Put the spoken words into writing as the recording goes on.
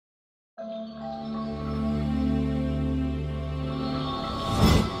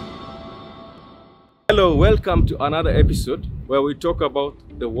Hello, welcome to another episode where we talk about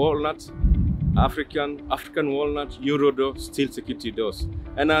the walnut, African walnut Eurodoor steel security doors.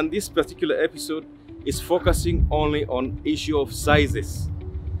 And on this particular episode is focusing only on issue of sizes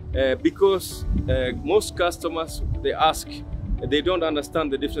because most customers, they ask, they don't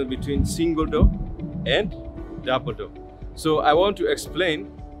understand the difference between single door and double door. So I want to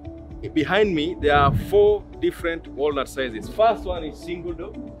explain. Behind me there are 4 different walnut sizes. First one is single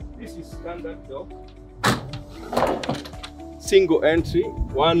door. This is standard door, single entry,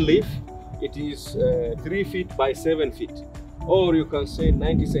 1 leaf. It is 3 feet by 7 feet, or you can say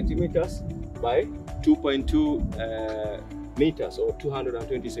 90 centimeters by 2.2 meters, or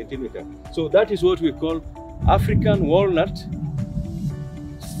 220 centimeters. So that is what we call African walnut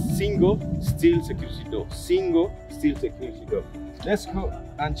single steel security door. Single steel security door. Let's go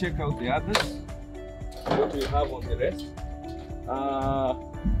and check out the others, what we have on the rest.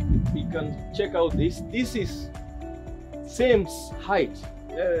 We can check out this. This is same height.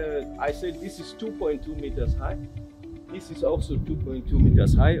 I said this is 2.2 meters high. This is also 2.2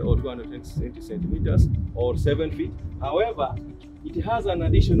 meters high, or 220 centimeters, or 7 feet. However, it has an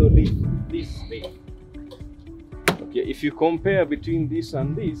additional leaf, this leaf. Okay, if you compare between this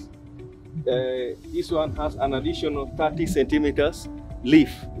and this one has an additional 30 centimeters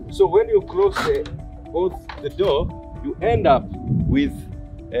leaf. So when you close both the door, you end up with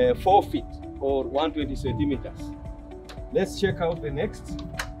 4 feet or 120 centimeters. Let's check out the next.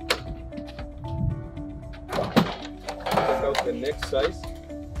 Check out the next size.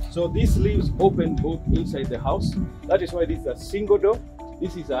 So these leaves open both inside the house. That is why this is a single door.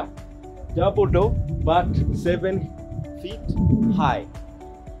 This is a double door, but 7 feet high.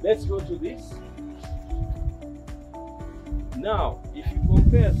 Let's go to this. Now, if you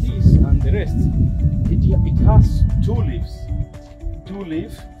compare this and the rest, it has 2 leaves. 2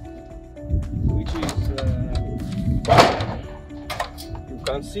 leaves, which is you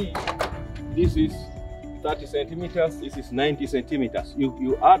can see this is 30 centimeters, this is 90 centimeters.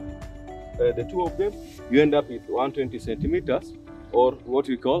 You add the 2 of them, you end up with 120 centimeters, or what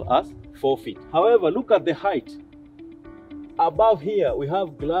we call as 4 feet. However, look at the height. Above here we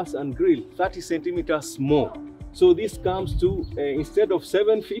have glass and grill, 30 centimeters more. So this comes to, instead of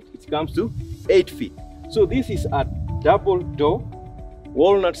 7 feet, it comes to 8 feet. So this is a double door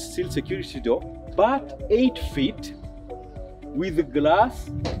walnut steel security door, but 8 feet with glass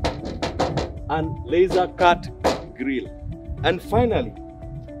and laser cut grill. And finally,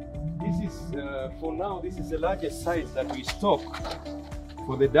 this is for now, this is the largest size that we stock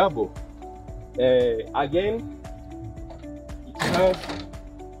for the double. Again, it has,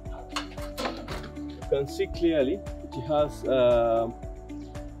 you can see clearly, it has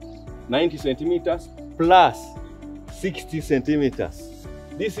 90 centimeters plus 60 centimeters.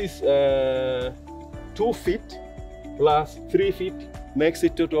 This is 2 feet plus 3 feet makes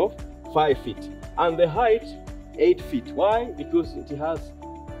it total of 5 feet, and the height 8 feet. Why? Because it has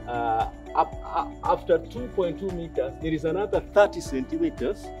after 2.2 meters there is another 30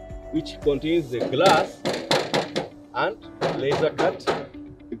 centimeters which contains the glass and laser cut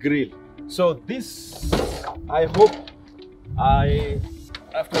grill. So this, I hope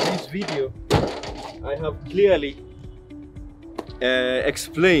after this video I have clearly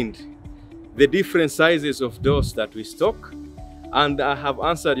explained the different sizes of doors that we stock, and I have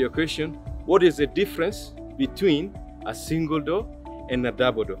answered your question, what is the difference between a single door and a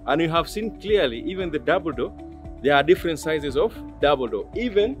double door. And you have seen clearly, even the double door, there are different sizes of double door.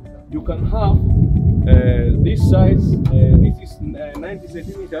 Even you can have this size, this is 90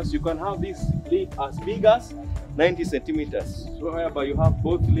 centimeters, you can have this leaf as big as 90 centimeters. So however, you have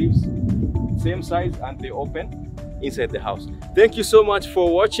both leaves same size and they open inside the house. Thank you so much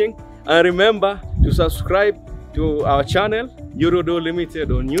for watching, and remember to subscribe to our channel Eurodoor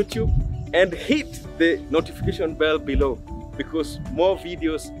Limited on YouTube, and hit the notification bell below because more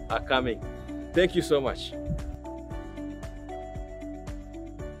videos are coming. Thank you so much.